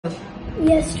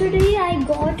Yesterday I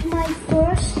got my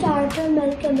first starter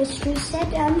milk chemistry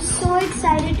set. I'm so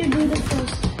excited to do the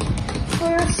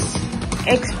first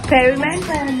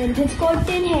experiment. It's called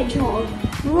Hedgehog.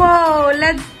 Whoa,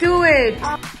 let's do it.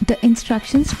 The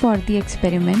instructions for the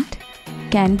experiment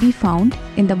can be found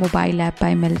in the mobile app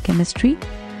by Milk Chemistry.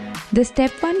 The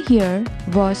step 1 here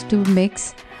was to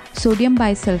mix sodium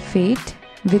bisulfate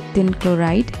with tin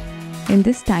chloride in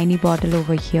this tiny bottle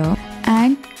over here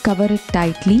and cover it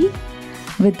tightly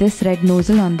with this red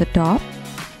nozzle on the top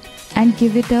and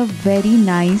give it a very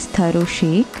nice thorough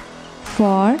shake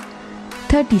for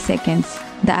 30 seconds.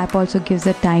 The app also gives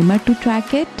a timer to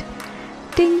track it.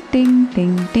 Ting ting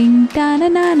ting ting ta na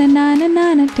na na na na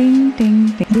na na ting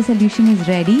ting ting. The solution is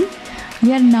ready.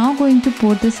 We are now going to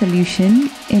pour the solution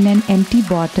in an empty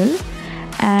bottle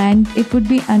and it would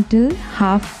be until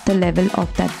half the level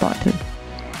of that bottle.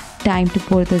 Time to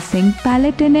pour the zinc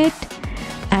pallet in it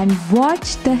and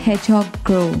watch the hedgehog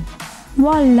grow.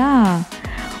 Voila!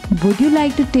 Would you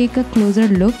like to take a closer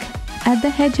look at the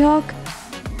hedgehog?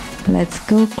 Let's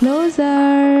go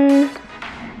closer.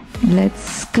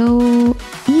 Let's go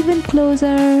even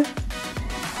closer.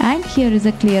 And here is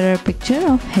a clearer picture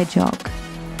of Hedgehog,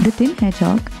 the tin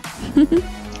hedgehog.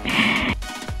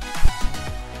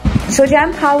 So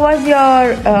Jam, how was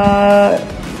your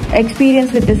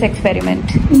experience with this experiment?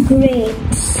 Great.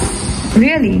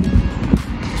 Really?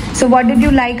 So what did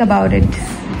you like about it?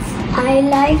 I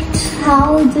liked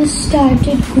how this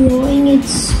started growing its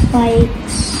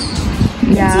spikes.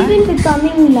 Yeah. It's even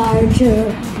becoming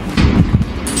larger.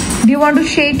 Do you want to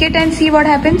shake it and see what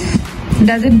happens?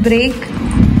 Does it break?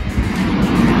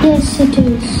 Yes, it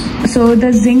is. So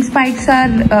the zinc spikes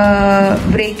are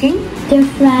breaking? They're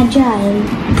fragile.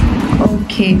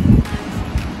 Okay.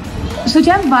 So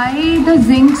Jam, why the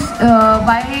zinc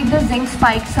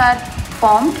spikes are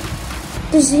formed?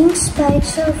 The zinc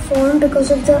spikes are formed because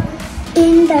of the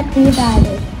tin that we've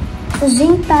added. The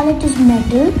zinc pallet is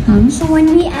metal, so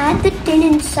when we add the tin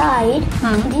inside,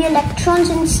 the electrons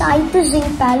inside the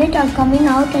zinc pallet are coming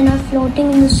out and are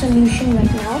floating in the solution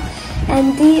right now.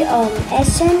 And the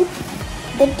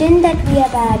the tin that we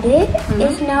have added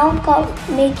is now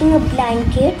making a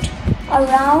blanket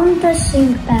around the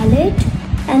zinc pallet,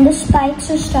 and the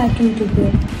spikes are starting to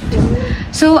grow.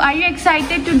 So are you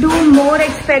excited to do more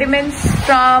experiments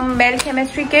from Milk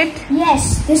Chemistry Kit?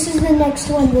 Yes, this is the next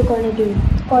one we're going to do,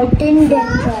 called tin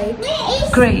dendrite.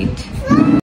 Great.